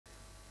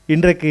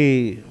இன்றைக்கு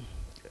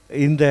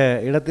இந்த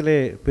இடத்திலே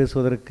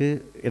பேசுவதற்கு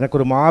எனக்கு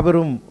ஒரு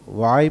மாபெரும்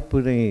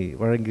வாய்ப்பினை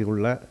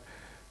வழங்கியுள்ள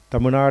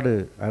தமிழ்நாடு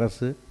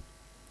அரசு,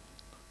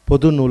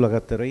 பொது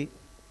நூலகத்துறை,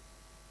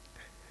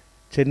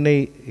 சென்னை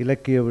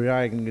இலக்கிய விழா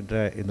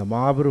என்கின்ற இந்த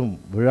மாபெரும்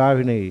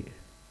விழாவினை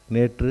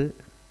நேற்று,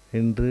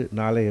 இன்று,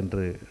 நாளை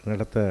என்று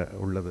நடத்த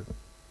உள்ளது.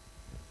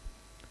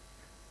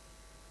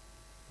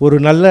 ஒரு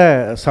நல்ல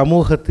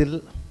சமூகத்தில்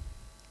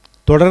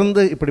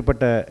தொடர்ந்து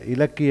இப்படிப்பட்ட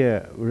இலக்கிய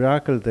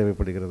விழாக்கள்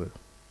தேவைப்படுகிறது.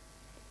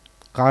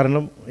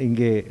 காரணம்,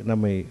 இங்கே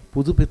நம்மை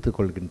புதுப்பித்துக்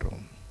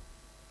கொள்கின்றோம்.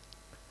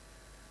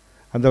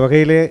 அந்த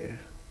வகையிலே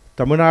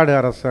தமிழ்நாடு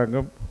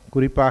அரசாங்கம்,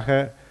 குறிப்பாக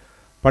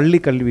பள்ளி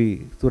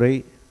கல்வித்துறை,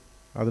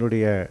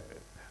 அதனுடைய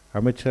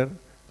அமைச்சர்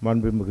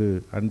மாண்புமிகு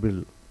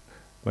அன்பில்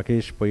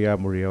மகேஷ்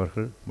பொய்யாமொழி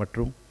அவர்கள்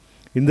மற்றும்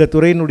இந்த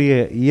துறையினுடைய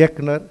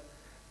இயக்குனர்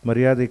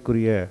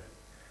மரியாதைக்குரிய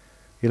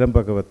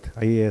இளம்பகவத்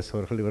ஐஏஎஸ்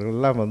அவர்கள்,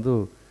 இவர்களெல்லாம் வந்து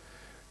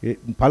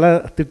பல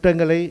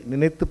திட்டங்களை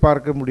நினைத்து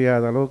பார்க்க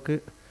முடியாத அளவுக்கு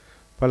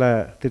பல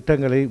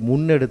திட்டங்களை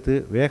முன்னெடுத்து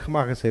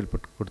வேகமாக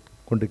செயல்பட்டு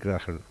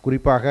கொண்டிருக்கிறார்கள்.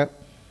 குறிப்பாக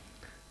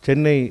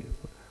சென்னை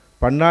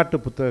பன்னாட்டு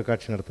புத்தக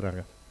காட்சி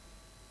நடத்துகிறாங்க.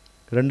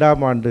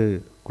 2ஆம்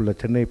ஆண்டுக்குள்ள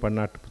சென்னை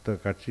பன்னாட்டு புத்தக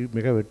காட்சி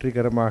மிக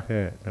வெற்றிகரமாக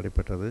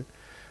நடைபெற்றது.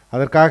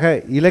 அதற்காக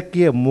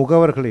இலக்கிய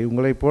முகவர்களை,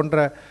 உங்களை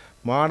போன்ற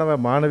மாணவ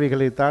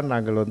மாணவிகளைத்தான்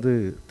நாங்கள் வந்து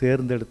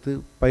தேர்ந்தெடுத்து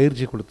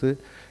பயிற்சி கொடுத்து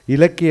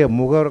இலக்கிய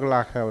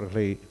முகவர்களாக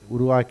அவர்களை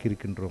உருவாக்கி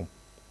இருக்கின்றோம்.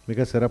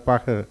 மிக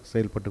சிறப்பாக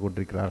செயல்பட்டு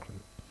கொண்டிருக்கிறார்கள்.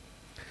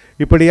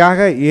 இப்படியாக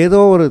ஏதோ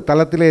ஒரு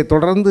தளத்திலே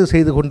தொடர்ந்து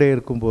செய்து கொண்டே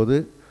இருக்கும்போது,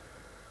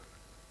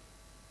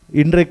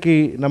 இன்றைக்கு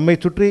நம்மை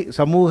சுற்றி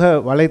சமூக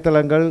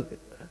வலைத்தளங்கள்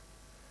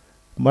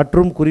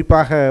மற்றும்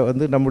குறிப்பாக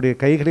வந்து நம்முடைய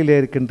கைகளிலே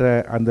இருக்கின்ற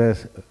அந்த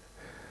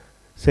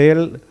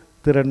செயல்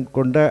திறன்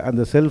கொண்ட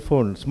அந்த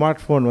செல்ஃபோன்,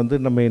 ஸ்மார்ட் ஃபோன் வந்து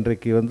நம்ம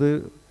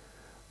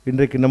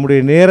இன்றைக்கு நம்முடைய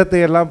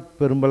நேரத்தை எல்லாம்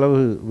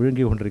பெரும்பளவு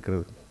விழுங்கி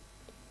கொண்டிருக்கிறது.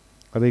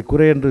 அதை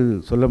குறை என்று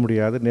சொல்ல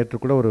முடியாது. நேற்று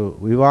கூட ஒரு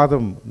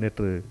விவாதம்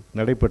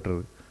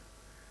நடைபெற்றது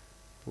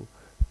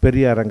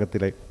பெரிய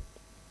அரங்கத்திலே.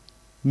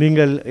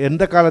 நீங்கள்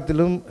எந்த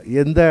காலத்திலும்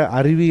எந்த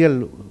அறிவியல்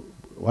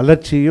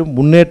வளர்ச்சியும்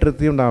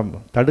முன்னேற்றத்தையும் நாம்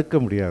தடுக்க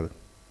முடியாது.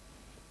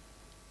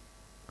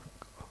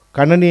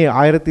 கணனி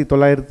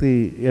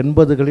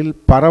 1980களில்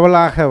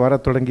பரவலாக வர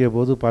தொடங்கிய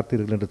போது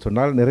பார்த்தீர்கள் என்று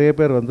சொன்னால், நிறைய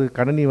பேர் வந்து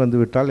கணனி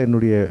வந்துவிட்டால்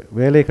என்னுடைய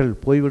வேலைகள்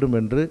போய்விடும்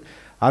என்று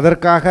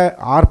அதற்காக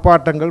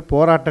ஆர்ப்பாட்டங்கள்,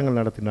 போராட்டங்கள்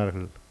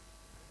நடத்தினார்கள்.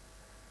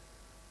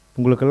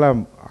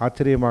 உங்களுக்கெல்லாம்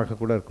ஆச்சரியமாக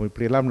கூட இருக்கும்,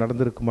 இப்படியெல்லாம்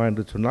நடந்திருக்குமா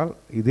என்று சொன்னால்,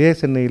 இதே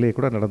சென்னையிலே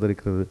கூட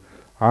நடந்திருக்கிறது.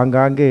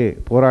 ஆங்காங்கே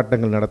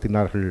போராட்டங்கள்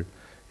நடத்தினார்கள்,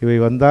 இவை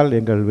வந்தால்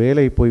எங்கள்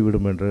வேலை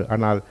போய்விடும் என்று.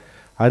 ஆனால்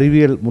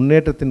அறிவியல்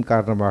முன்னேற்றத்தின்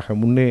காரணமாக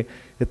முன்னே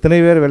எத்தனை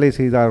பேர் வேலை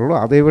செய்தார்களோ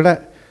அதைவிட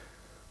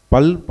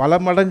பல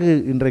மடங்கு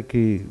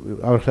இன்றைக்கு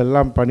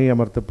அவர்களெல்லாம் பணி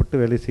அமர்த்தப்பட்டு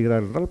வேலை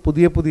செய்கிறார்கள் என்றால்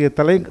புதிய புதிய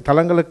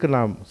தளங்களுக்கு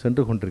நாம்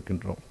சென்று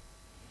கொண்டிருக்கின்றோம்.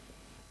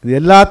 இது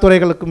எல்லா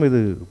துறைகளுக்கும்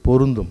இது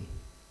பொருந்தும்.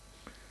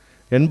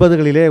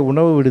 80களிலே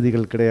உணவு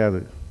விடுதிகள் கிடையாது.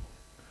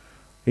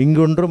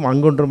 இங்கொன்றும்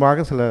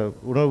அங்கொன்றுமாக சில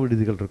உணவு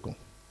விடுதிகள் இருக்கும்.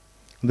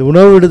 இந்த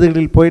உணவு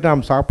விடுதிகளில் போய்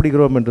நாம்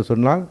சாப்பிடுகிறோம் என்று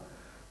சொன்னால்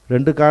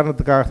 2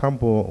 காரணத்துக்காக தான்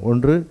போவோம்.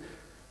 ஒன்று,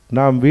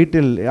 நாம்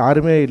வீட்டில்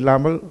யாருமே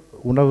இல்லாமல்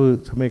உணவு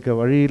சமைக்க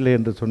வழி இல்லை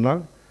என்று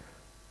சொன்னால்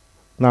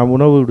நாம்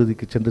உணவு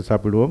விடுதிக்கு சென்று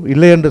சாப்பிடுவோம்.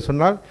 இல்லை என்று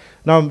சொன்னால்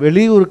நாம்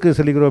வெளியூருக்கு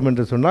செல்கிறோம்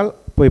என்று சொன்னால்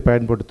போய்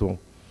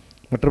பயன்படுத்துவோம்.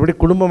 மற்றபடி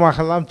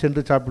குடும்பமாகலாம்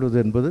சென்று சாப்பிடுவது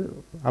என்பது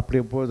அப்படி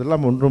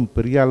போதெல்லாம் ஒன்றும்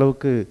பெரிய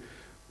அளவுக்கு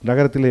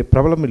நகரத்திலே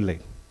பிரபலம் இல்லை.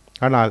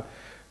 ஆனால்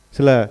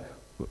சில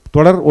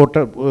தொடர்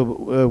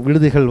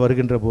விடுதிகள்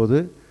வருகின்ற போது,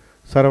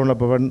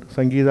 சரவணபவன்,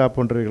 சங்கீதா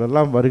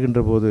போன்றவைகளெல்லாம்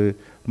வருகின்ற போது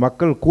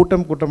மக்கள்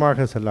கூட்டம்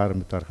கூட்டமாக செல்ல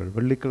ஆரம்பித்தார்கள்.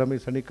 வெள்ளிக்கிழமை,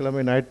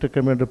 சனிக்கிழமை,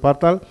 ஞாயிற்றுக்கிழமை என்று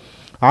பார்த்தால்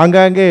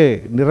ஆங்காங்கே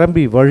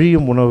நிரம்பி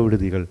வழியும் உணவு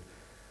விடுதிகள்.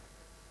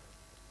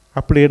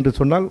 அப்படி என்று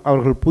சொன்னால்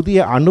அவர்கள்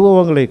புதிய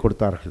அனுபவங்களை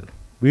கொடுத்தார்கள்.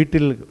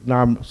 வீட்டில்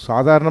நாம்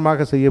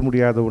சாதாரணமாக செய்ய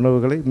முடியாத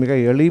உணவுகளை மிக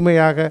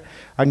எளிமையாக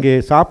அங்கே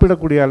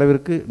சாப்பிடக்கூடிய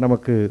அளவிற்கு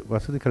நமக்கு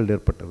வசதிகள்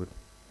ஏற்பட்டது.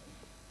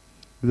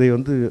 இதை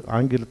வந்து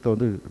ஆங்கிலத்தை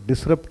வந்து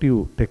டிஸ்ரப்டிவ்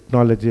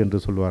டெக்னாலஜி என்று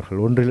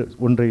சொல்வார்கள்.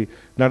 ஒன்றை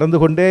நடந்து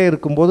கொண்டே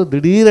இருக்கும்போது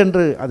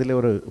திடீரென்று அதில்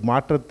ஒரு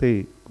மாற்றத்தை,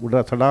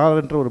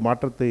 சடாரென்ற ஒரு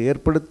மாற்றத்தை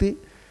ஏற்படுத்தி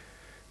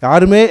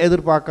யாருமே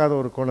எதிர்பார்க்காத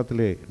ஒரு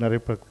கோணத்திலே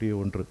நடைபெறக்கூடிய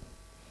ஒன்று.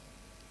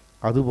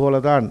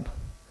 அதுபோல தான்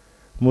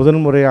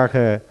முதன்முறையாக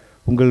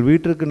உங்கள்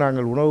வீட்டிற்கு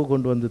நாங்கள் உணவு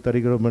கொண்டு வந்து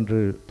தருகிறோம் என்று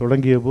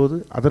தொடங்கிய போது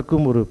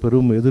அதற்கும் ஒரு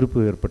பெரும் எதிர்ப்பு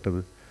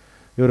ஏற்பட்டது.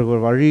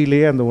 இவர்கள்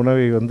வழியிலேயே அந்த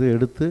உணவை வந்து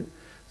எடுத்து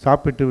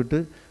சாப்பிட்டு விட்டு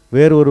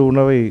வேறு ஒரு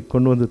உணவை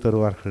கொண்டு வந்து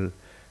தருவார்கள்.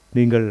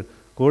 நீங்கள்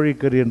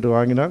கோழிக்கறி என்று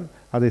வாங்கினால்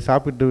அதை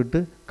சாப்பிட்டு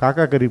விட்டு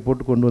காக்கா கறி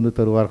போட்டு கொண்டு வந்து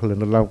தருவார்கள்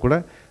என்றெல்லாம் கூட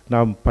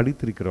நாம்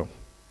படித்திருக்கிறோம்.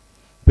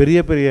 பெரிய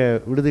பெரிய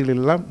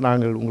விடுதிகளெல்லாம்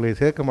நாங்கள் உங்களை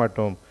சேர்க்க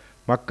மாட்டோம்,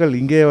 மக்கள்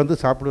இங்கே வந்து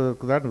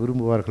சாப்பிடுவதற்கு தான்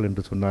விரும்புவார்கள்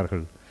என்று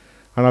சொன்னார்கள்.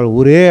 ஆனால்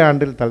ஒரே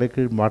ஆண்டில்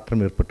தலைகீழ்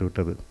மாற்றம் ஏற்பட்டு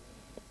விட்டது.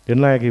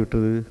 என்ன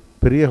ஆகிவிட்டது?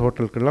 பெரிய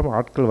ஹோட்டல்கெல்லாம்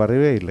ஆட்கள்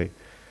வரவே இல்லை.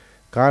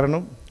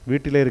 காரணம்,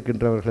 வீட்டிலே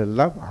இருக்கின்றவர்கள்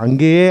எல்லாம்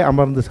அங்கேயே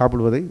அமர்ந்து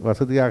சாப்பிடுவதை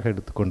வசதியாக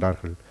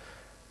எடுத்துக்கொண்டார்கள்.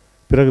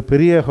 பிறகு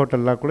பெரிய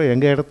ஹோட்டல்லாம் கூட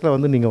எங்கள் இடத்துல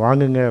வந்து நீங்கள்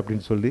வாங்குங்க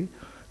அப்படின்னு சொல்லி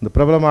இந்த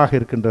பிரபலமாக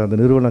இருக்கின்ற அந்த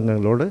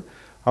நிறுவனங்களோடு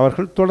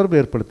அவர்கள் தொடர்பு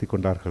ஏற்படுத்தி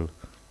கொண்டார்கள்.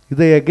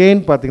 இதை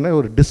எகெயின் பார்த்திங்கன்னா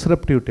ஒரு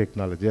டிஸ்ரப்டிவ்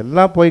டெக்னாலஜி.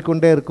 எல்லாம்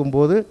போய்கொண்டே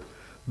இருக்கும்போது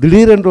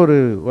திடீரென்று ஒரு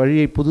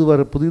வழியை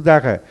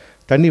புதிதாக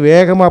தண்ணி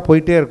வேகமாக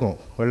போயிட்டே இருக்கும்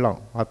வெள்ளம்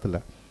ஆற்றுல.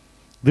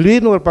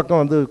 திடீர்னு ஒரு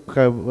பக்கம்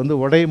வந்து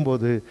உடையும்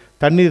போது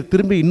தண்ணீர்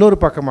திரும்பி இன்னொரு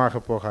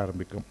பக்கமாக போக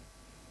ஆரம்பிக்கும்.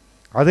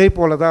 அதே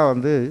போல் தான்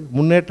வந்து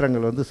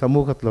முன்னேற்றங்கள் வந்து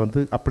சமூகத்தில்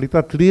வந்து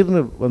அப்படித்தான்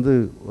திடீர்னு வந்து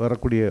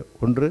வரக்கூடிய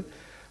ஒன்று.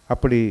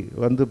 அப்படி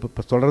வந்து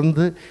இப்போ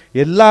தொடர்ந்து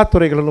எல்லா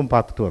துறைகளிலும்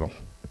பார்த்துட்டு வரோம்.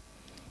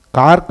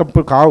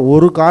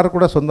 ஒரு கார்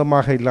கூட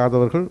சொந்தமாக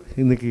இல்லாதவர்கள்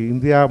இன்றைக்கி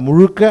இந்தியா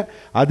முழுக்க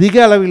அதிக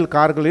அளவில்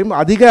கார்களையும்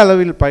அதிக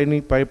அளவில்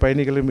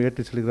பயணிகளையும்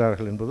ஏற்றி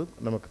செல்கிறார்கள் என்பது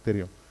நமக்கு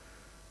தெரியும்.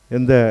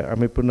 எந்த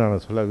அமைப்புன்னு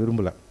நான் சொல்ல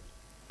விரும்பலை.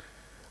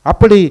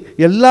 அப்படி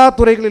எல்லா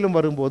துறைகளிலும்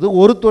வரும்போது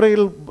ஒரு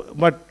துறையில்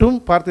மட்டும்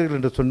பார்த்தீர்கள்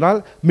என்று சொன்னால்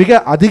மிக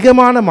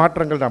அதிகமான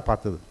மாற்றங்கள் நான்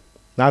பார்த்தது.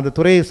 நான் அந்த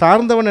துறையை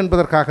சார்ந்தவன்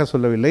என்பதற்காக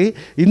சொல்லவில்லை.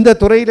 இந்த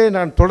துறையிலே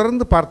நான்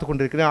தொடர்ந்து பார்த்து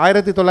கொண்டிருக்கிறேன்.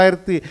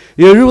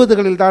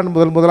 1970களில் தான்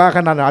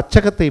முதலாக நான்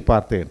அச்சகத்தை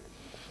பார்த்தேன்.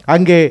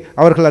 அங்கே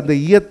அவர்கள் அந்த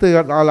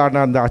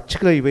ஈயத்தாலான அந்த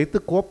அச்சுகளை வைத்து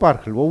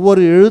கோப்பார்கள்,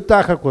 ஒவ்வொரு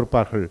எழுத்தாக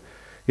கோர்ப்பார்கள்.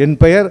 என்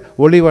பெயர்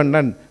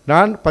ஒளிவண்ணன்,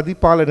 நான்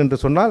பதிப்பாளன் என்று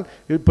சொன்னால்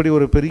இப்படி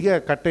ஒரு பெரிய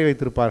கட்டை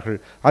வைத்திருப்பார்கள்.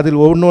 அதில்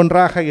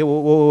ஒவ்வொன்றாக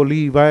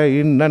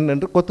ஒளிவண்ணன்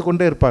என்று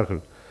கொத்துக்கொண்டே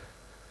இருப்பார்கள்.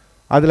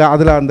 அதில்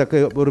அந்த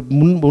ஒரு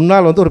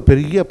முன்னால் வந்து ஒரு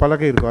பெரிய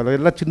பலகை இருக்கும். அதில்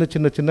எல்லாம் சின்ன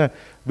சின்ன சின்ன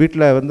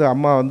வீட்டில் வந்து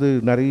அம்மா வந்து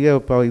நிறைய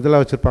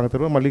இதெல்லாம் வச்சுருப்பாங்க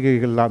தெரியுமா,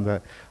 மளிகைகள்லாம்.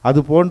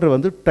 அது போன்று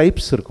வந்து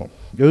டைப்ஸ் இருக்கும்,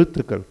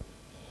 எழுத்துக்கள்.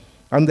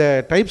 அந்த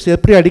டைப்ஸ்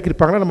எப்படி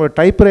அடிக்கிருப்பாங்கன்னா நம்ம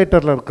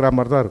டைப்ரைட்டரில் இருக்கிற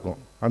மாதிரி தான் இருக்கும்.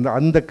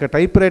 அந்த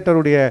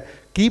டைப்ரைட்டருடைய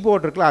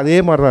கீபோர்டு இருக்குல்ல, அதே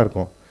மாதிரி தான்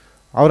இருக்கும்.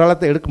 அவரால்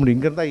தான் எடுக்க முடியும்.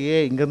 இங்கே இருந்தால் ஏ,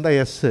 இங்கே இருந்தால்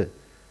எஸ்ஸு,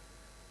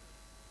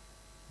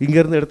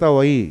 இங்கேருந்து எடுத்தால்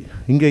ஒய்,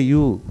 இங்கே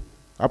யூ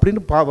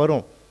அப்படின்னு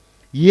வரும்.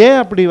 ஏன்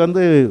அப்படி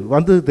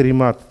வந்தது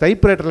தெரியுமா?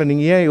 டைப்ரைட்டரில்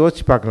நீங்கள் ஏன்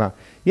யோசிச்சு பார்க்கலாம்.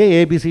 ஏன்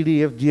ஏபிசிடி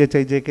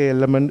எஃப்ஜிஹெச்ஐஜேகே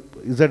எல்எம்என்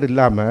இசட்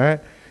இல்லாமல்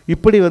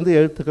இப்படி வந்து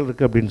எழுத்துக்கள்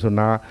இருக்குது அப்படின்னு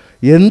சொன்னால்,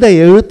 எந்த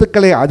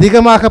எழுத்துக்களை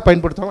அதிகமாக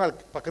பயன்படுத்துவாங்க அது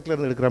பக்கத்தில்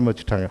இருந்து எடுக்கிறாமல்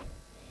வச்சுட்டாங்க.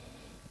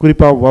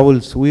 குறிப்பாக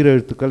வவுல்ஸ்,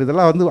 உயிரெழுத்துக்கள்,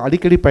 இதெல்லாம் வந்து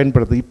அடிக்கடி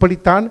பயன்படுத்துது.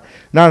 இப்படித்தான்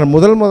நான்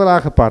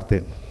முதலாக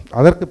பார்த்தேன்.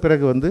 அதற்கு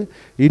பிறகு வந்து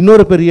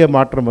இன்னொரு பெரிய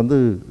மாற்றம்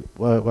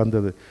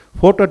வந்தது.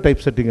 ஃபோட்டோ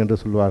டைப் செட்டிங் என்று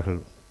சொல்வார்கள்.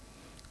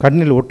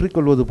 கண்ணில்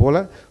ஒற்றிக்கொள்வது போல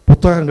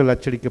புத்தகங்கள்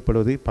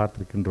அச்சடிக்கப்படுவதை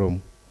பார்த்திருக்கின்றோம்.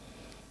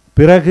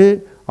 பிறகு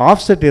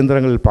ஆஃப்செட்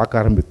எந்திரங்கள்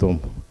பார்க்க ஆரம்பித்தோம்.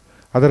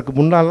 அதற்கு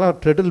முன்னாலாம்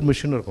ட்ரெடில்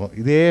மிஷின் இருக்கும்,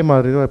 இதே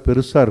மாதிரி தான்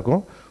பெருசாக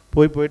இருக்கும்.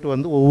 போயிட்டு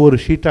வந்து ஒவ்வொரு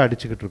ஷீட்டாக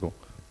அடிச்சுக்கிட்டு இருக்கும்.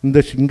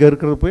 இங்கே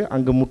இருக்கிறது போய்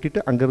அங்கே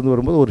முட்டிட்டு அங்கேருந்து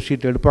வரும்போது ஒரு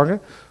ஷீட் எடுப்பாங்க,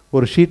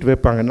 ஒரு ஷீட்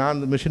வைப்பாங்க. நான்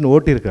அந்த மிஷின்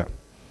ஓட்டியிருக்கேன்.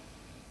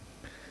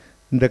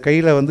 இந்த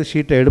கையில் வந்து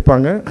ஷீட்டை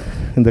எடுப்பாங்க,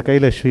 இந்த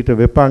கையில் ஷீட்டை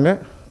வைப்பாங்க,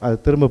 அது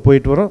திரும்ப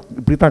போயிட்டு வரும்.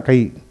 இப்படி தான் கை.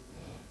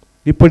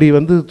 இப்படி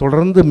வந்து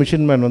தொடர்ந்து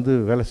மிஷின் மேன் வந்து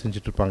வேலை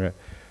செஞ்சிட்ருப்பாங்க.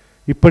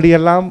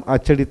 இப்படியெல்லாம்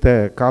அச்சடித்த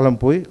காலம்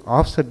போய்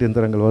ஆஃப்செட்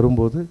எந்திரங்கள்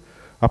வரும்போது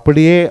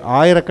அப்படியே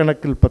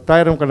ஆயிரக்கணக்கில்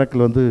 10,000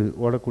 கணக்கில் வந்து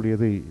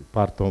ஓடக்கூடியதை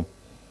பார்த்தோம்.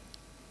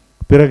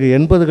 பிறகு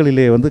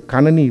 80களிலே வந்து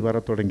கணனி வர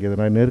தொடங்கியது.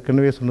 நான்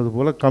ஏற்கனவே சொன்னது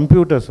போல்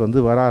கம்ப்யூட்டர்ஸ் வந்து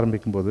வர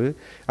ஆரம்பிக்கும்போது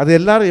அது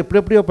எல்லோரும்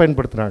எப்படியோ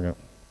பயன்படுத்துகிறாங்க.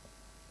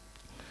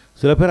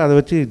 சில பேர் அதை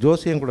வச்சு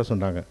ஜோசியம் கூட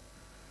சொன்னாங்க.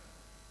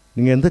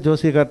 நீங்கள் எந்த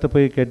ஜோசியக்கார்ட்ட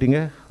போய் கேட்டீங்க,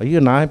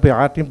 ஐயோ நான் இப்போ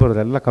யார்ட்டையும்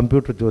போகிறது எல்லாம்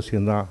கம்ப்யூட்டர்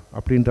ஜோசியம்தான்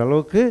அப்படின்ற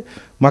அளவுக்கு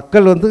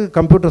மக்கள் வந்து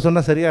கம்ப்யூட்டர்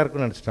சொன்னால் சரியாக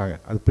இருக்குன்னு நினச்சிட்டாங்க.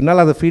 அது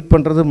பின்னால் அதை ஃபீட்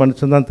பண்ணுறது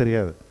மனுஷன்தான்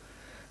தெரியாது.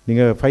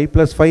 நீங்கள்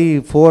 5+5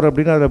 4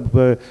 அப்படின்னு அதை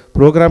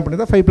ப்ரோக்ராம் பண்ணி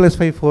தான்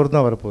 5+5 4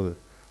 தான் வரப்போகுது.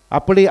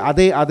 அப்படி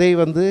அதை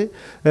வந்து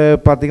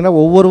பார்த்திங்கன்னா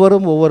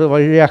ஒவ்வொருவரும் ஒவ்வொரு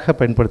வழியாக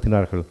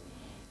பயன்படுத்தினார்கள்.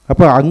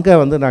 அப்போ அங்கே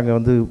வந்து நாங்கள்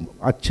வந்து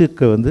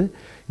அச்சுக்கு வந்து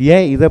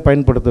ஏன் இதை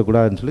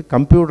பயன்படுத்தக்கூடாதுன்னு சொல்லி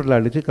கம்ப்யூட்டரில்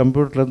அடித்து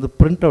கம்ப்யூட்டர்லேருந்து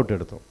பிரிண்ட் அவுட்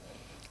எடுத்தோம்.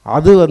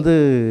 அது வந்து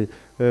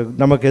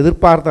நமக்கு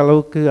எதிர்பார்த்த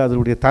அளவுக்கு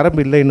அதனுடைய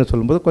தரம் இல்லைன்னு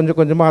சொல்லும்போது கொஞ்சம்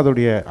கொஞ்சமாக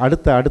அதோடைய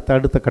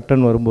அடுத்த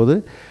கட்டன் வரும்போது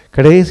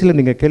கடைசியில்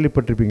நீங்கள்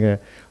கேள்விப்பட்டிருப்பீங்க,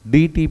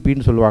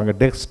 டிடிபின்னு சொல்லுவாங்க,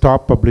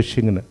 டெஸ்க்டாப்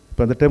பப்ளிஷிங்னு.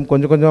 இப்போ அந்த டைம்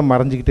கொஞ்சம் கொஞ்சமாக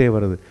மறைஞ்சிக்கிட்டே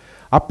வருது.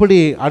 அப்படி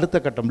அடுத்த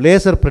கட்டம்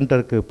லேசர்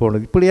பிரிண்டருக்கு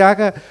போனது. இப்படியாக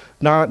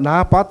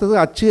நான் பார்த்தது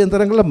அச்சு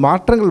எந்திரங்களில்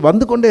மாற்றங்கள்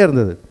வந்து கொண்டே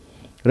இருந்தது.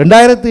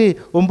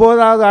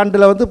 2009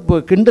 ஆண்டில் வந்து இப்போ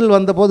கிண்டல்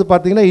வந்தபோது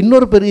பார்த்திங்கன்னா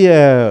இன்னொரு பெரிய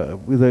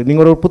இது,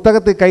 நீங்கள் ஒரு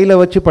புத்தகத்தை கையில்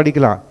வச்சு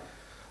படிக்கலாம்.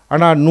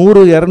 ஆனால்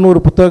 100-200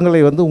 புத்தகங்களை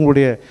வந்து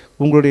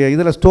உங்களுடைய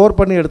இதில் ஸ்டோர்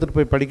பண்ணி எடுத்துகிட்டு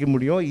போய் படிக்க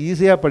முடியும்,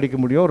 ஈஸியாக படிக்க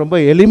முடியும், ரொம்ப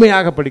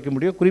எளிமையாக படிக்க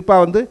முடியும்.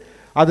 குறிப்பாக வந்து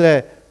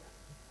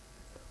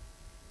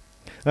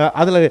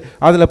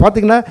அதில்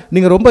பார்த்திங்கன்னா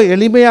நீங்கள் ரொம்ப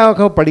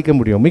எளிமையாக படிக்க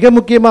முடியும். மிக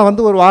முக்கியமாக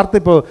வந்து ஒரு வார்த்தை,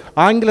 இப்போ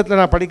ஆங்கிலத்தில்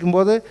நான்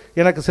படிக்கும்போது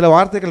எனக்கு சில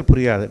வார்த்தைகள்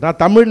புரியாது. நான்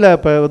தமிழில்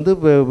இப்போ வந்து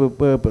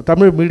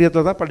தமிழ்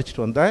மீடியத்தில் தான்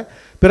படிச்சுட்டு வந்தேன்.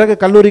 பிறகு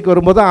கல்லூரிக்கு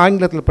வரும்போது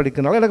ஆங்கிலத்தில்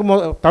படிக்கிறனால எனக்கு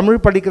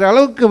தமிழ் படிக்கிற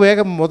அளவுக்கு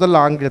வேகம்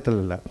முதல்ல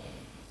ஆங்கிலத்தில் இல்லை.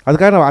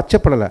 அதுக்காக நான்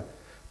அச்சப்படலை.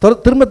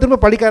 திரும்ப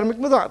படிக்க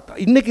ஆரம்பிக்கும்போது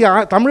இன்றைக்கி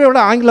தமிழை விட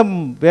ஆங்கிலம்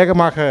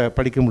வேகமாக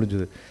படிக்க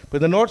முடிஞ்சுது. இப்போ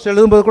இந்த நோட்ஸ்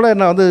எழுதும்போது கூட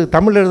நான் வந்து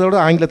தமிழ் எழுதோட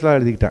ஆங்கிலத்தில்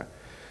எழுதிக்கிட்டேன்.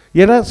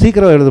 ஏன்னா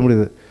சீக்கிரம் எழுத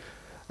முடியுது.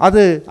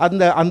 அது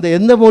அந்த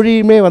எந்த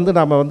மொழியுமே வந்து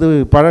நாம் வந்து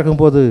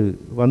பழகும்போது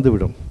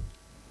வந்துவிடும்.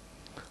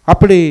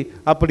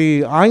 அப்படி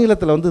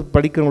ஆங்கிலத்தில் வந்து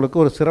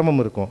படிக்கிறவங்களுக்கு ஒரு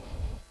சிரமம் இருக்கும்.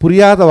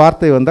 புரியாத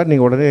வார்த்தை வந்தால்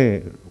நீங்கள் உடனே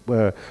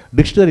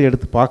டிக்ஷனரி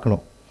எடுத்து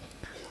பார்க்கணும்.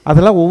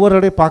 அதெல்லாம் ஒவ்வொரு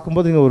இடையே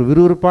பார்க்கும்போது நீங்கள் ஒரு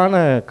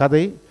விறுவிறுப்பான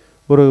கதை,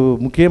 ஒரு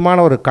முக்கியமான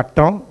ஒரு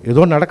கட்டம்,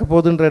 ஏதோ நடக்க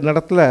போகுதுன்ற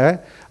இடத்துல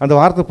அந்த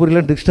வார்த்தை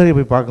புரியல டிக்ஷனரியை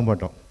போய் பார்க்க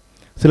மாட்டோம்.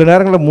 சில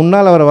நேரங்களில்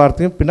முன்னால் வர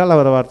வார்த்தையும் பின்னால்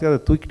வர வார்த்தையும்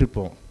அதை தூக்கிட்டு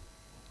போவோம்,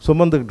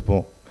 சுமந்துக்கிட்டு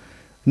போவோம்.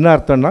 என்ன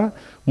அர்த்தம்னா,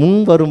 முன்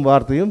வரும்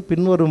வார்த்தையும்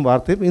பின்வரும்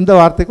வார்த்தையும் இந்த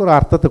வார்த்தைக்கு ஒரு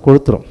அர்த்தத்தை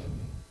கொடுத்துரும்.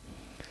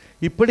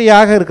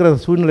 இப்படியாக இருக்கிற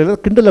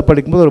சூழ்நிலையில் கிண்டலை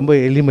படிக்கும்போது ரொம்ப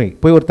எளிமை.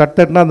 போய் ஒரு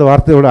தட்டுனா அந்த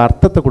வார்த்தையோட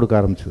அர்த்தத்தை கொடுக்க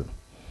ஆரம்பிச்சிது.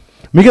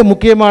 மிக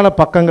முக்கியமான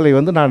பக்கங்களை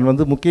நான்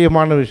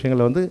முக்கியமான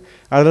விஷயங்களை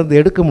அதிலேருந்து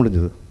எடுக்க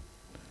முடிஞ்சது.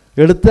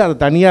 எடுத்து அதை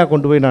தனியாக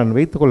கொண்டு போய் நான்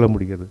வைத்து கொள்ள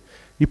முடியாது.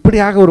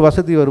 இப்படியாக ஒரு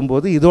வசதி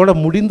வரும்போது இதோட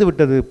முடிந்து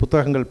விட்டது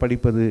புத்தகங்கள்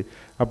படிப்பது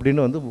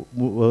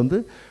அப்படின்னு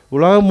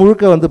உலகம்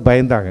முழுக்க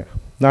பயந்தாங்க.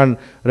 நான்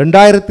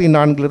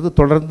 2004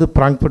 தொடர்ந்து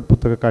பிராங்க்ஃபர்ட்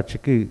புத்தக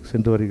காட்சிக்கு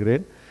சென்று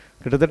வருகிறேன்.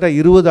 கிட்டத்தட்ட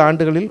 20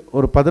 ஆண்டுகளில்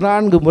ஒரு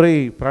 14 முறை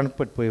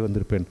பிராங்க்ஃபர்ட் போய்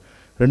வந்திருப்பேன்.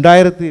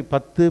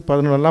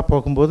 2010-11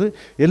 போகும்போது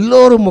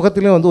எல்லோரும்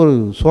முகத்திலையும் ஒரு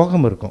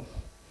சோகம் இருக்கும்.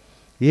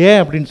 ஏன்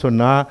அப்படின்னு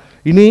சொன்னால்,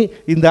 இனி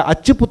இந்த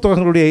அச்சு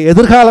புத்தகங்களுடைய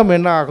எதிர்காலம்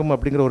என்ன ஆகும்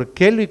அப்படிங்கிற ஒரு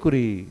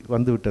கேள்விக்குறி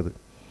வந்துவிட்டது.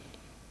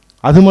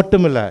 அது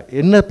மட்டும் இல்லை,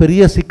 என்ன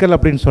பெரிய சிக்கல்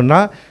அப்படின்னு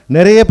சொன்னால்,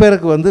 நிறைய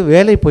பேருக்கு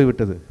வேலை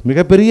போய்விட்டது.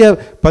 மிகப்பெரிய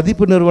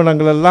பதிப்பு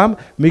நிறுவனங்கள் எல்லாம்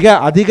மிக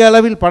அதிக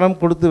அளவில் பணம்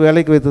கொடுத்து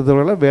வேலைக்கு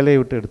வைத்தவர்களால் வேலையை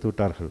விட்டு எடுத்து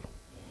விட்டார்கள்.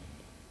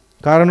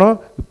 காரணம்,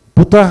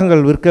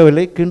 புத்தகங்கள்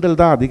விற்கவில்லை, கிண்டல்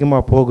தான்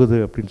அதிகமாக போகுது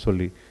அப்படின்னு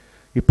சொல்லி.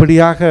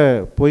 இப்படியாக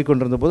போய்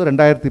கொண்டிருந்த போது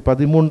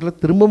 2013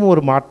 திரும்பவும்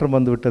ஒரு மாற்றம்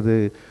வந்துவிட்டது.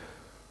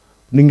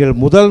 நீங்கள்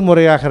முதல்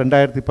முறையாக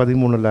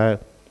 2013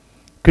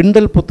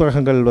 கிண்டல்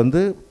புத்தகங்கள்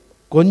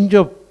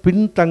கொஞ்சம்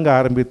பின்தங்க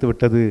ஆரம்பித்து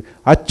விட்டது.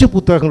 அச்சு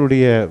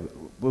புத்தகங்களுடைய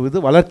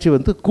வளர்ச்சி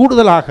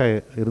கூடுதலாக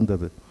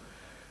இருந்தது.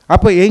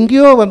 அப்போ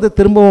எங்கேயோ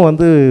திரும்பவும்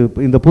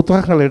இந்த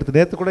புத்தகங்களை எடுத்து,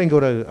 நேற்று கூட இங்கே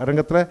ஒரு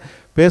அரங்கத்தில்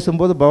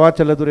பேசும்போது பவா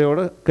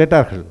செல்லதுரையோடு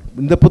கேட்டார்கள்,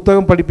 இந்த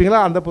புத்தகம்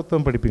படிப்பீங்களா அந்த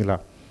புத்தகம் படிப்பீங்களா?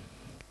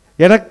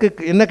 எனக்கு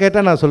என்ன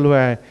கேட்டால் நான்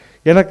சொல்லுவேன்,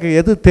 எனக்கு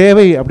எது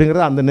தேவை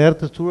அப்படிங்கிறது அந்த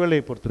நேரத்து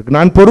சூழலை பொறுத்திருக்கு.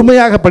 நான்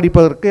பொறுமையாக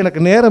படிப்பதற்கு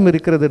எனக்கு நேரம்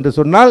இருக்கிறது என்று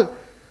சொன்னால்,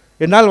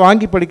 என்னால்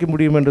வாங்கி படிக்க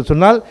முடியும் என்று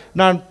சொன்னால்,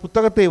 நான்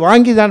புத்தகத்தை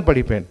வாங்கி தான்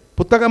படிப்பேன்,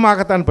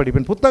 புத்தகமாகத்தான்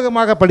படிப்பேன்.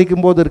 புத்தகமாக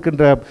படிக்கும்போது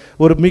இருக்கின்ற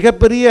ஒரு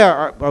மிகப்பெரிய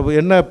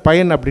என்ன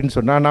பயன் அப்படின்னு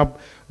சொன்னால், நான்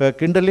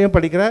கிண்டல்லையும்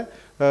படிக்கிறேன்,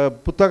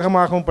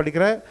 புத்தகமாகவும்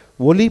படிக்கிறேன்,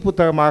 ஒலி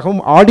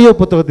புத்தகமாகவும் ஆடியோ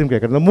புத்தகத்தையும்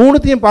கேட்குறேன். இந்த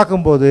மூணுத்தையும்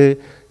பார்க்கும்போது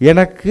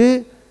எனக்கு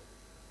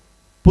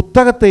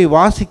புத்தகத்தை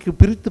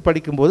பிரித்து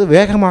படிக்கும்போது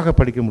வேகமாக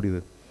படிக்க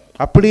முடியுது.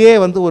 அப்படியே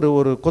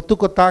ஒரு கொத்து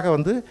கொத்தாக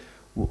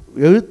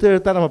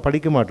எழுத்தாக நம்ம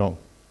படிக்க மாட்டோம்,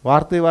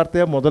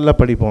 வார்த்தையாக முதல்ல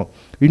படிப்போம்.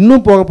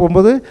 இன்னும்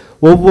போகும்போது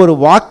ஒவ்வொரு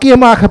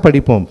வாக்கியமாக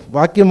படிப்போம்,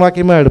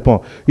 வாக்கியமாக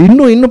எடுப்போம்.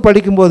 இன்னும்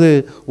படிக்கும்போது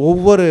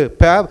ஒவ்வொரு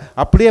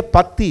அப்படியே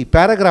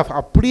பேராகிராஃப்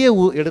அப்படியே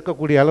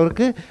எடுக்கக்கூடிய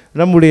அளவுக்கு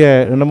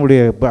நம்முடைய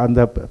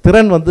அந்த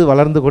திறன்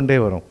வளர்ந்து கொண்டே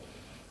வரும்.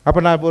 அப்போ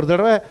நான் ஒரு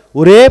தடவை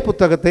ஒரே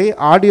புத்தகத்தை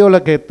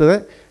ஆடியோவில் கேட்டதை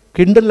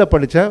கிண்டலில்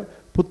படித்தேன்,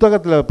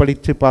 புத்தகத்தில்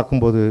படித்து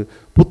பார்க்கும்போது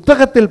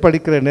புத்தகத்தில்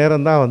படிக்கிற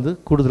நேரம் தான்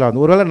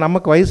கூடுதலாக ஒருவேளை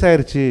நமக்கு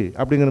வயசாயிருச்சு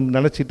அப்படிங்கிற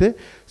நினச்சிட்டு,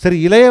 சரி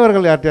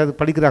இளையவர்கள் யார்ட்டையாவது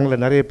படிக்கிறாங்களே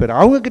நிறைய பேர்,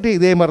 அவங்கக்கிட்ட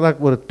இதே மாதிரி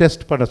தான் ஒரு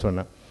டெஸ்ட் பண்ண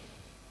சொன்னேன்.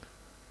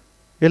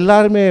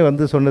 எல்லாருமே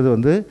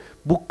சொன்னது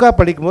புக்காக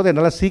படிக்கும்போது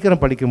என்னால்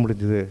சீக்கிரம் படிக்க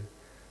முடிஞ்சுது.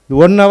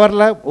 1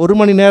 ஹவரில் 1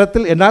 மணி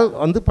நேரத்தில் என்னால்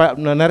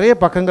நிறைய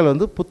பக்கங்கள்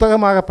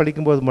புத்தகமாக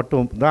படிக்கும்போது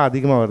மட்டும் தான்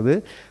அதிகமாக வருது.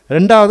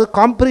 ரெண்டாவது,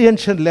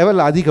 காம்ப்ரிஹென்ஷன்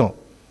லெவல் அதிகம்.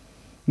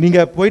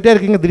 நீங்கள் போயிட்டே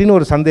இருக்கீங்க, திடீர்னு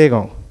ஒரு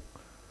சந்தேகம்,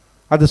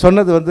 அது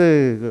சொன்னது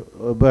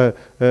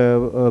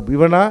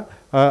இவனா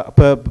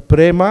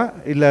பிரேமா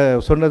இல்லை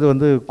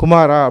சொன்னது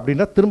குமாரா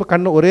அப்படின்னா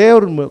திரும்ப ஒரே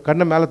ஒரு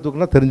கண்ணை மேலே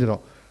தூக்குனா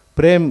தெரிஞ்சிடும்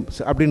பிரேம்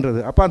அப்படின்றது.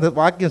 அப்போ அந்த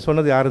வாக்கியம்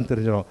சொன்னது யாருன்னு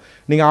தெரிஞ்சிடும்.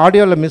 நீங்கள்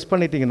ஆடியோவில் மிஸ்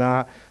பண்ணிட்டீங்கன்னா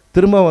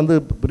திரும்ப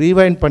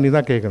ரீவைண்ட் பண்ணி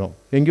தான் கேட்கணும்,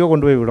 எங்கேயோ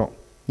கொண்டு போய் விடும்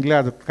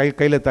இல்லையா, அது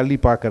கையில் தள்ளி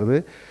பார்க்குறது.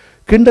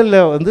 கிண்டலில்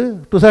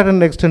டு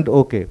சர்டன் எக்ஸ்டென்ட்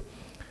ஓகே.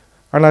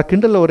 ஆனால்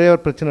கிண்டலில் ஒரே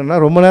ஒரு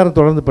பிரச்சனைனா, ரொம்ப நேரம்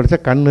தொடர்ந்து படித்தா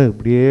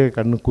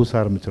கண்ணு கூச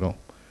ஆரம்பிச்சிடும்.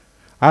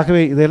 ஆகவே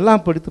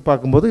இதெல்லாம் படித்து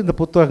பார்க்கும்போது இந்த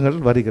புத்தகங்கள்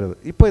வருகிறது.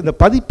 இப்போ இந்த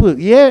பதிப்பு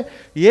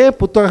ஏன்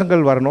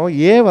புத்தகங்கள் வரணும்,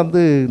 ஏன்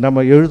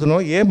நம்ம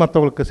எழுதணும், ஏன்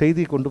மற்றவங்களுக்கு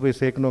செய்தி கொண்டு போய்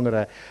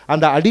சேர்க்கணுங்கிற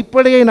அந்த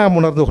அடிப்படையை நாம்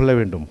உணர்ந்து கொள்ள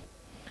வேண்டும்.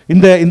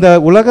 இந்த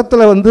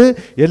உலகத்தில்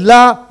எல்லா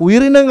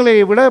உயிரினங்களை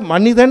விட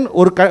மனிதன்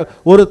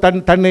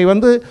தன்னை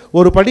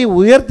ஒரு படி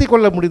உயர்த்தி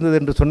கொள்ள முடிந்தது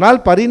என்று சொன்னால்,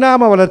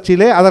 பரிணாம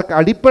வளர்ச்சியிலே அதற்கு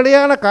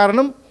அடிப்படையான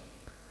காரணம்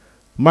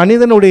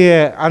மனிதனுடைய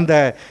அந்த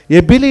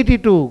எபிலிட்டி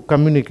டு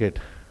கம்யூனிகேட்.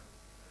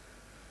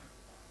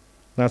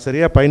 நான்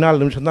சரியாக 14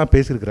 நிமிஷம் தான்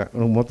பேசியிருக்கிறேன்,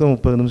 மொத்தம்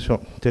 30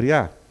 நிமிஷம் சரியா.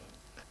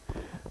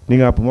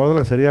 நீங்கள் அப்போ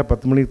முதல்ல சரியாக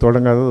 10 மணிக்கு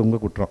தொடங்காதது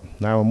உங்கள் குற்றம்.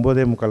 நான்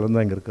 9:45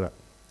 தான் இங்கே இருக்கிறேன்.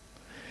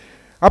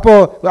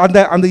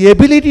 அப்போது அந்த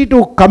எபிலிட்டி டு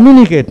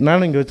கம்யூனிகேட்,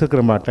 நான் இங்கே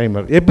வச்சுருக்கிறேம்மா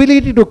டைமர்,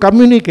 எபிலிட்டி டு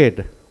கம்யூனிகேட்,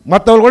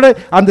 மற்றவர்களோட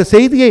அந்த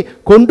செய்தியை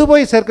கொண்டு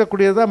போய்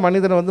சேர்க்கக்கூடியதான்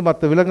மனிதனை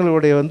மற்ற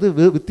விலங்குகளுடைய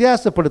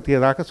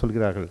வித்தியாசப்படுத்தியதாக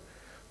சொல்கிறார்கள்.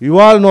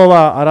 யுவால் நோவா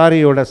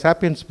ஹராரியோட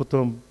சாப்பியன்ஸ்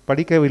புத்தகம்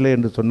படிக்கவில்லை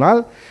என்று சொன்னால்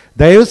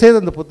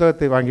தயவுசெய்து அந்த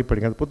புத்தகத்தை வாங்கி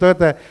படிங்க. அந்த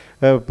புத்தகத்தை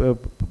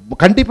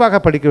கண்டிப்பாக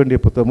படிக்க வேண்டிய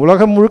புத்தகம்.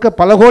 உலகம் முழுக்க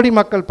பல கோடி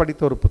மக்கள்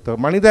படித்த ஒரு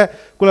புத்தகம். மனித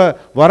குல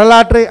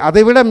வரலாற்றை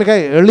அதைவிட மிக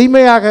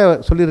எளிமையாக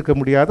சொல்லியிருக்க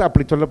முடியாது,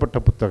 அப்படி சொல்லப்பட்ட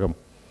புத்தகம்.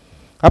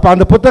 அப்போ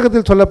அந்த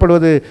புத்தகத்தில்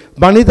சொல்லப்படுவது,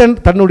 மனிதன்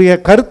தன்னுடைய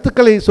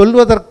கருத்துக்களை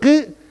சொல்வதற்கு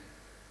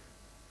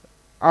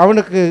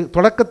அவனுக்கு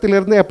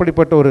தொடக்கத்திலிருந்தே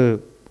அப்படிப்பட்ட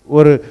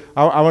ஒரு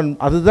அவன்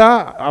அதுதான்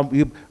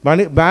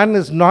man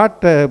is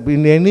not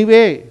in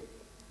anyway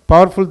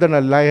powerful then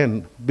a lion,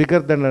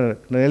 figure then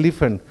an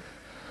elephant,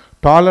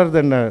 taller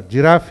than a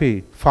giraffe,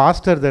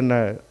 faster than a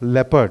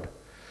leopard.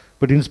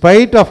 But in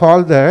spite of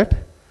all that,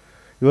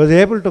 he was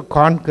able to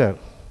conquer,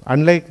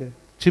 unlike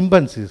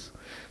chimpanzees.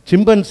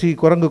 Chimpanzee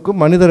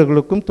குரங்குக்கும்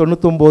மனிதர்களுக்கும்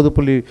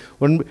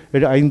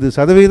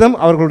 99.5%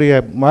 அவர்களுடைய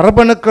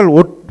மரபணுக்கள்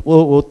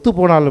ஒத்து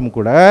போனாலும்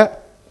கூட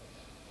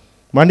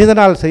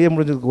மனிதனால் செய்ய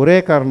முடிஞ்சதுக்கு ஒரே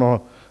காரணம்,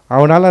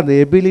 அவனால் அந்த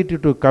எபிலிட்டி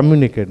டு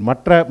கம்யூனிகேட்.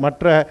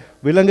 மற்ற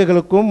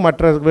விலங்குகளுக்கும்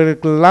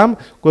மற்றவர்களுக்கெல்லாம்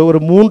ஒரு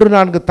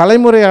 3-4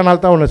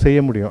 தலைமுறையானால் தான் அவனை செய்ய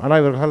முடியும். ஆனால்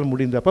இவர்களால்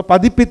முடிந்த அப்போ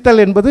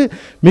பதிப்பித்தல் என்பது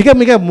மிக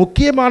மிக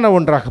முக்கியமான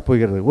ஒன்றாக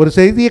போகிறது. ஒரு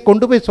செய்தியை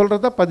கொண்டு போய்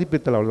சொல்கிறது தான்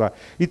பதிப்பித்தல், அவ்வளோதான்.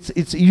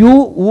 It's you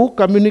who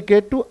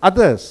communicate to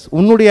others.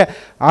 உன்னுடைய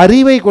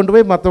அறிவை கொண்டு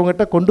போய்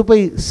மற்றவங்ககிட்ட கொண்டு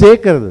போய்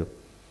சேர்க்கிறது.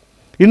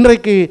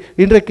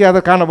 இன்றைக்கு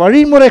அதற்கான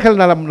வழிமுறைகள்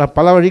நாம்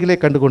பல வழிகளை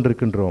கண்டு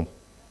கொண்டிருக்கின்றோம்.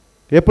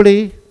 எப்படி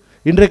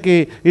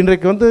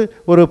இன்றைக்கு வந்து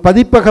ஒரு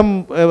பதிப்பகம்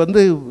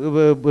வந்து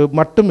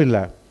மட்டும்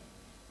இல்லை,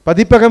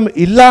 பதிப்பகம்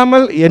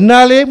இல்லாமல்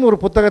என்னாலே ஒரு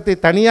புத்தகத்தை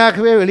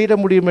தனியாகவே வெளியிட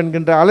முடியும்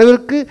என்கின்ற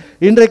அளவிற்கு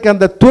இன்றைக்கு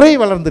அந்த துறை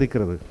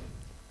வளர்ந்திருக்கிறது.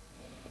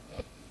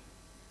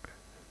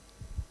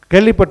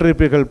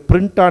 கேள்விப்பட்டிருப்பீர்கள்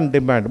பிரிண்ட் ஆன்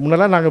டிமாண்ட்.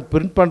 முன்னெல்லாம் நாங்கள்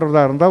பிரிண்ட்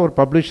பண்ணுறதா இருந்தால் ஒரு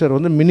பப்ளிஷர்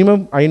வந்து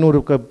மினிமம்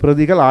 500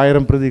 பிரதிகள்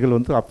 1000 பிரதிகள்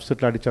வந்து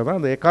அப்செட்டில் அடித்தா தான்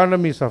அந்த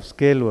எக்கானமிஸ் ஆஃப்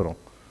ஸ்கேல் வரும்,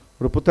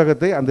 ஒரு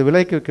புத்தகத்தை அந்த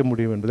விலைக்கு வைக்க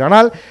முடியும் என்பது.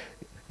 ஆனால்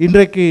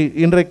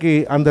இன்றைக்கு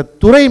அந்த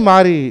துறை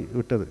மாறி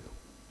விட்டது.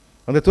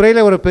 அந்த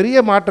துறையில் ஒரு பெரிய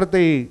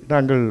மாற்றத்தை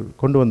நாங்கள்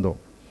கொண்டு வந்தோம்.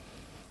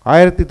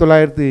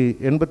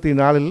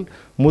 1984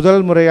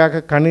 முதல்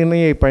முறையாக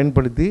கணினியை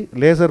பயன்படுத்தி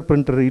லேசர்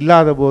பிரிண்டர்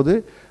இல்லாத போது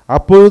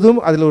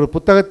அப்பொழுதும் அதில் ஒரு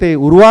புத்தகத்தை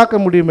உருவாக்க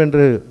முடியும்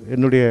என்று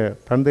என்னுடைய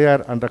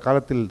தந்தையார் அந்த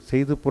காலத்தில்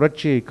செய்து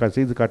புரட்சியை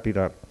செய்து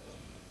காட்டினார்.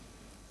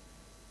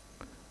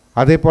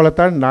 அதே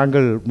போலத்தான்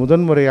நாங்கள்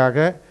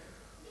முதன்முறையாக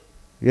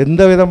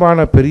எந்த விதமான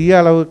பெரிய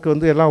அளவுக்கு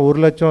வந்து எல்லாம் 1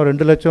 லட்சம்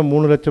 2 லட்சம்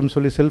 3 லட்சம்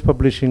சொல்லி செல்ஃப்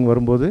பப்ளிஷிங்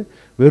வரும்போது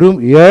வெறும்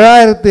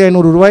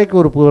 7500 ரூபாய்க்கு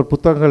ஒரு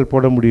புத்தகங்கள்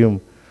போட முடியும்,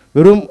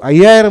 வெறும்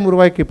 5000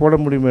 ரூபாய்க்கு போட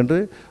முடியும் என்று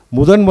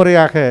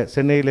முதன்முறையாக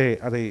சென்னையிலே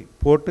அதை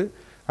போட்டு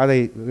அதை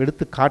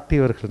எடுத்து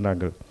காட்டியவர்கள்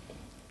நாங்கள்.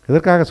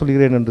 எதற்காக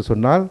சொல்கிறேன் என்று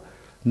சொன்னால்,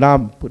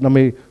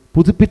 நம்மை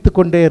புதுப்பித்து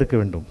கொண்டே இருக்க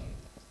வேண்டும்.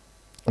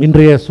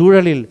 இன்றைய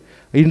சூழலில்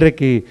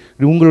இன்றைக்கு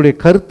உங்களுடைய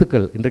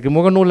கருத்துக்கள் இன்றைக்கு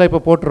முகநூலில்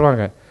இப்போ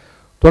போட்டுருவாங்க,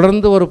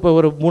 தொடர்ந்து ஒரு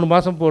 3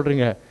 மாதம்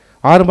போடுறீங்க,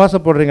 6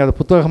 மாதம் போடுறீங்க, அதை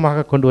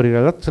புத்தகமாக கொண்டு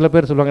வருகிறீங்க. சில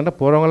பேர் சொல்லுவாங்க, என்ன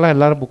போகிறவங்களாம்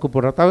எல்லோரும் புக்கு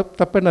போடுறாங்க,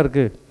 தப்பு என்ன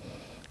இருக்குது?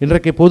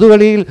 இன்றைக்கு பொது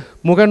வழியில்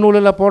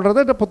முகநூலில்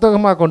போடுறத இந்த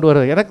புத்தகமாக கொண்டு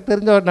வருது. எனக்கு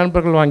தெரிஞ்ச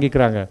நண்பர்கள்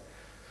வாங்கிக்கிறாங்க.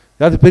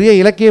 அது பெரிய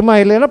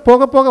இலக்கியமாக இல்லைன்னா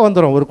போக போக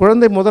வந்துடும். ஒரு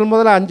குழந்தை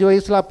முதல்ல 5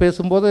 வயசில்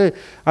பேசும்போது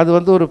அது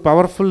வந்து ஒரு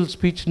பவர்ஃபுல்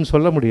ஸ்பீச்னு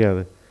சொல்ல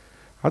முடியாது,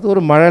 அது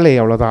ஒரு மழலை,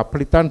 அவ்வளோதான்.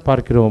 அப்படித்தான்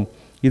பார்க்கிறோம்.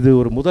 இது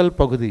ஒரு முதல்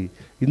பகுதி.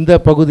 இந்த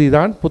பகுதி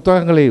தான்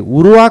புத்தகங்களை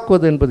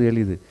உருவாக்குவது என்பது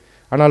எளிது.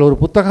 ஆனால் ஒரு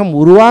புத்தகம்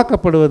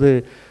உருவாக்கப்படுவது,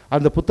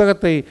 அந்த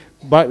புத்தகத்தை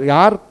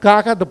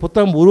யாருக்காக அந்த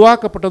புத்தகம்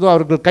உருவாக்கப்பட்டதோ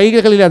அவர்கள்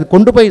கைகளில் அது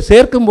கொண்டு போய்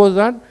சேர்க்கும்போது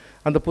தான்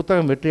அந்த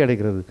புத்தகம் வெற்றி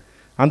அடைகிறது.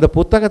 அந்த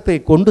புத்தகத்தை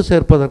கொண்டு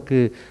சேர்ப்பதற்கு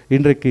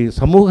இன்றைக்கு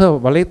சமூக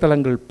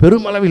வலைத்தளங்கள்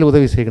பெருமளவில்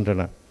உதவி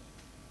செய்கின்றன.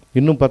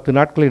 இன்னும் 10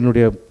 நாட்கள்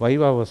என்னுடைய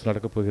வைவாவாஸ்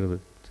நடக்கப் போகிறது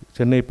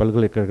சென்னை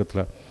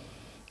பல்கலைக்கழகத்தில்.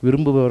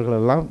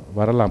 விரும்புபவர்களெல்லாம்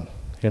வரலாம்.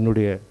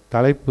 என்னுடைய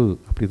தலைப்பு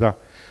அப்படி தான்,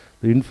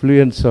 தி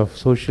influence of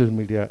social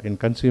media in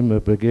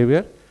consumer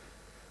behaviour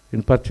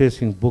in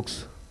purchasing books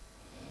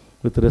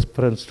with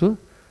reference to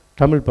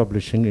Tamil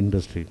publishing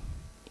industry.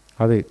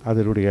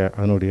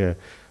 அதனுடைய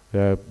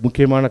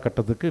முக்கியமான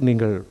கட்டத்துக்கு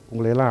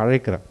உங்களையெல்லாம்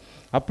அழைக்கிறேன்.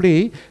 அப்படி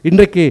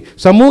இன்றைக்கு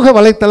சமூக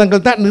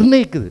வலைத்தளங்கள் தான்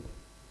நிர்ணயிக்குது.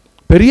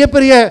 பெரிய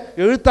பெரிய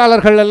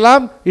எழுத்தாளர்கள்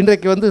எல்லாம்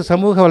இன்றைக்கு வந்து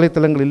சமூக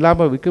வலைத்தளங்கள்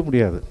இல்லாமல் விற்க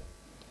முடியாது.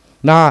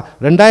 நான்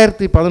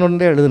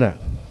 2011 எழுதினேன்,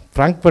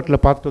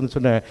 ஃப்ராங்க்ஃபர்ட்டில் பார்த்துட்டு வந்து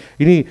சொன்னேன்,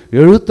 இனி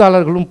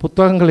எழுத்தாளர்களும்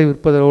புத்தகங்களை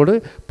விற்பதோடு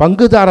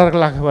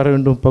பங்குதாரர்களாக வர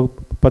வேண்டும்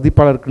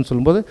பதிப்பாளருக்குன்னு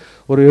சொல்லும்போது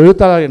ஒரு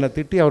எழுத்தாளர் என்னை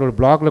திட்டி அவரோட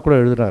பிளாகில் கூட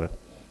எழுதினார்.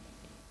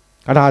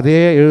 ஆனால் அதே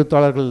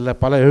எழுத்தாளர்களில்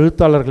பல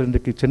எழுத்தாளர்கள்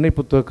இன்றைக்கு சென்னை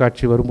புத்தக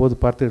காட்சி வரும்போது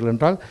பார்த்தீர்கள்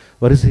என்றால்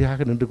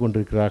வரிசையாக நின்று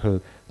கொண்டிருக்கிறார்கள்.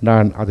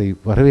 நான் அதை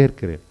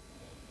வரவேற்கிறேன்.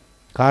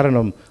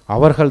 காரணம்,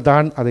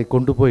 அவர்கள்தான் அதை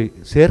கொண்டு போய்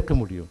சேர்க்க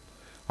முடியும்.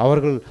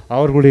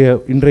 அவர்களுடைய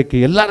இன்றைக்கு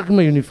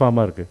எல்லாருக்குமே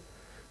யூனிஃபார்மாக இருக்குது.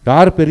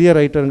 யார் பெரிய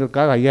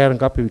ரைட்டருங்கிறதுக்காக 5000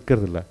 காப்பி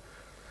விற்கிறதில்ல.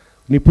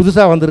 நீ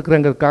புதுசாக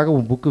வந்திருக்கிறங்கிறதுக்காக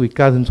உன் புக்கு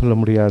விற்காதுன்னு சொல்ல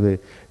முடியாது.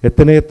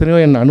 எத்தனையோ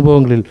என்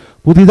அனுபவங்களில்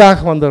புதிதாக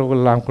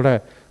வந்தவர்களெல்லாம் கூட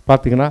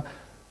பார்த்திங்கன்னா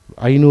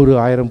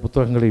 500-1000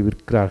 புத்தகங்களை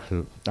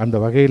விற்கிறார்கள். அந்த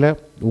வகையில்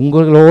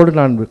உங்களோடு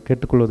நான்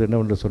கேட்டுக்கொள்வது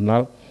என்னவென்று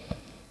சொன்னால்,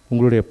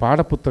 உங்களுடைய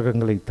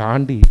பாடப்புத்தகங்களை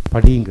தாண்டி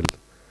படியுங்கள்.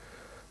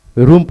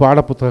 வெறும்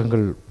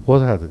பாடப்புத்தகங்கள்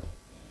போதாது.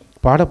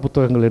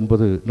 பாடப்புத்தகங்கள்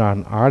என்பது நான்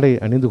ஆடை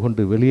அணிந்து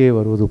கொண்டு வெளியே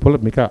வருவது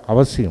போல் மிக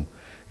அவசியம்.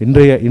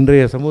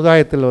 இன்றைய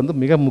சமுதாயத்தில் வந்து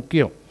மிக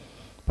முக்கியம்.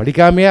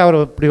 படிக்காமையே அவர்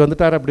இப்படி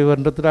வந்துட்டார் அப்படி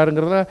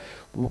வந்துட்டாருங்கிறத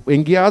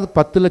எங்கேயாவது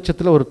 10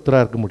 லட்சத்தில்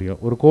ஒருத்தராக இருக்க முடியும்,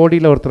 1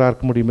 கோடியில் ஒருத்தராக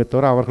இருக்க முடியுமே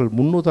தவிர அவர்கள்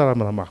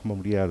முன்னுதாரணமாக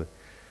முடியாது.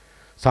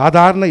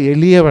 சாதாரண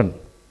எளியவன்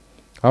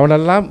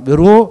அவனெல்லாம்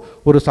வெறும்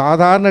ஒரு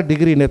சாதாரண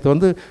டிகிரி. நேற்று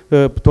வந்து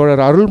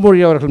தோழர்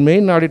அருள்மொழி அவர்கள்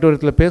மெயின்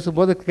ஆடிட்டோரியத்தில்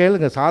பேசும்போது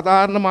கேளுங்க,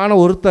 சாதாரணமான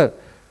ஒருத்தர்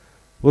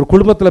ஒரு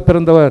குடும்பத்தில்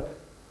பிறந்தவர்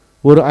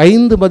ஒரு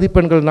 5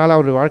 மதிப்பெண்கள்னால்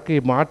அவர்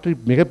வாழ்க்கையை மாற்றி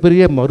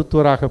மிகப்பெரிய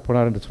மருத்துவராக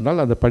போனார் என்று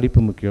சொன்னால் அந்த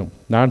படிப்பு முக்கியம்.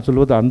 நான்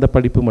சொல்வது அந்த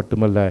படிப்பு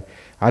மட்டுமல்ல,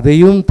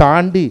 அதையும்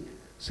தாண்டி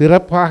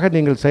சிறப்பாக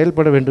நீங்கள்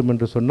செயல்பட வேண்டும்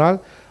என்று சொன்னால்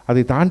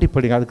அதை தாண்டி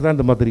படிங்க. அதுக்கு தான்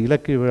இந்த மாதிரி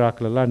இலக்கிய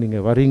விழாக்கள் எல்லாம்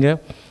நீங்கள் வரீங்க,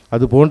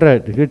 அது போன்ற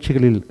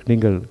நிகழ்ச்சிகளில்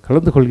நீங்கள்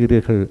கலந்து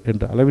கொள்கிறீர்கள்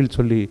என்ற அளவில்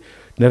சொல்லி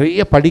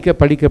நிறைய படிக்க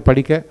படிக்க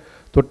படிக்க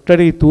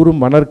தொட்டனை தூரும்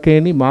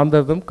மணற்கேணி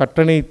மாந்தர்தம்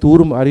கட்டணை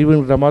தூரும்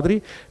அறிவுன்ற மாதிரி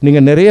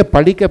நீங்கள் நிறைய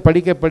படிக்க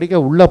படிக்க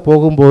படிக்க உள்ளே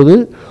போகும்போது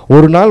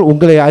ஒரு நாள்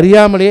உங்களை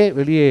அறியாமலே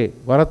வெளியே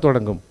வர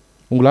தொடங்கும்.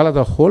 உங்களால்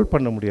அதை ஹோல்ட்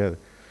பண்ண முடியாது,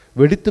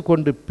 வெடித்து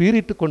கொண்டு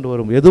பீறிட்டு கொண்டு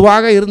வரும்.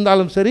 எதுவாக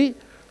இருந்தாலும் சரி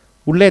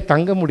உள்ளே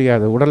தங்க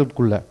முடியாது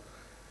உடலுக்குள்ளே.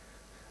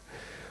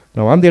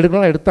 நான் வந்து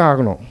எடுக்கணும்னா எடுத்தான்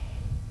ஆகணும்.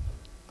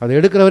 அதை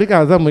எடுக்கிற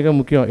வரைக்கும் அதுதான் மிக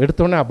முக்கியம்.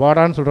 எடுத்தோடனே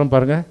அபாடான்னு சொல்கிறோம்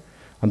பாருங்கள்,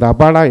 அந்த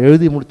அபாடா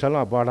எழுதி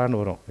முடித்தாலும்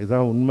அபாடான்னு வரும்.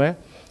 இதுதான் உண்மை.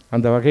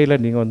 அந்த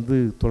வகையில் நீங்கள் வந்து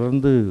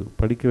தொடர்ந்து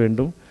படிக்க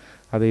வேண்டும்.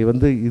 அதை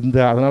வந்து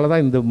அதனால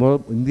தான்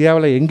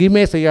இந்தியாவில்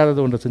எங்கேயுமே செய்யாதது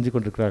ஒன்று செஞ்சு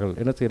கொண்டிருக்கிறார்கள்.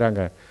 என்ன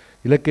செய்கிறாங்க,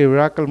 இலக்கிய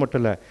விழாக்கள்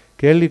மட்டும் இல்லை,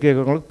 கேள்வி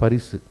கேட்குறவங்களுக்கு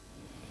பரிசு.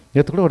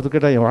 நேற்று கூட ஒருத்தர்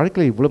கேட்டால், என்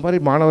வாழ்க்கையில் இவ்வளோ மாதிரி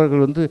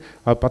மாணவர்கள் வந்து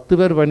 10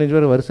 பேர் 15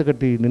 பேர் வரிசை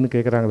கட்டி நின்று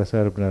கேட்குறாங்களே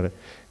சார் அப்படின்னாரு.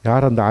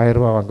 யார் அந்த 1000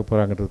 ரூபா வாங்க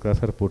போகிறாங்கன்றதுக்காக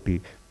சார் போட்டி.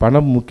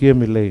 பணம்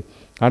முக்கியம் இல்லை,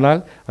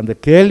 ஆனால் அந்த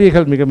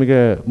கேள்விகள் மிக மிக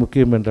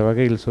முக்கியம் என்ற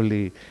வகையில்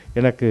சொல்லி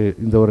எனக்கு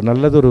இந்த ஒரு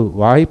நல்லதொரு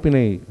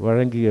வாய்ப்பினை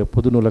வழங்கிய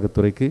பொது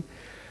நூலகத்துறைக்கு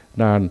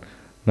நான்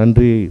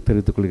நன்றியை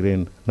தெரிவித்துக்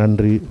கொள்கிறேன்.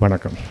 நன்றி,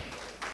 வணக்கம்.